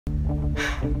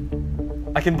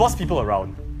I can boss people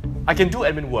around. I can do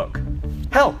admin work.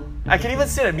 Hell, I can even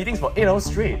sit at meetings for 8 hours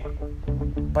straight.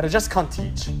 But I just can't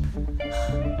teach.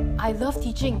 I love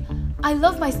teaching. I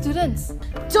love my students.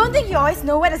 Don't think you always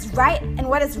know what is right and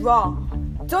what is wrong.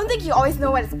 Don't think you always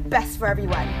know what is best for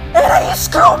everyone. And you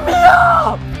screw me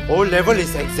up! O-level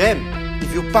is exam.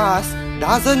 If you pass,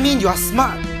 doesn't mean you are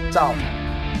smart. 照，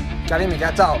家里咪给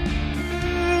他照。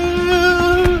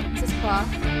 Mrs. Kua,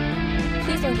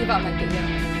 please don't give up like the year.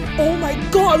 Oh my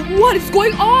god, what is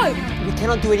going on? We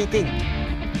cannot do anything.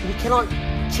 We cannot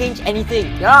change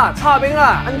anything. Yeah, 差兵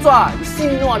啦，安怎？你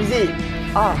信我唔是？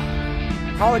 Ah,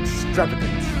 how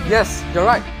extravagant. Yes, you're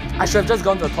right. I should have just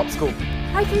gone to a top school.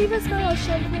 I can even smell your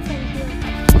shampoo from here.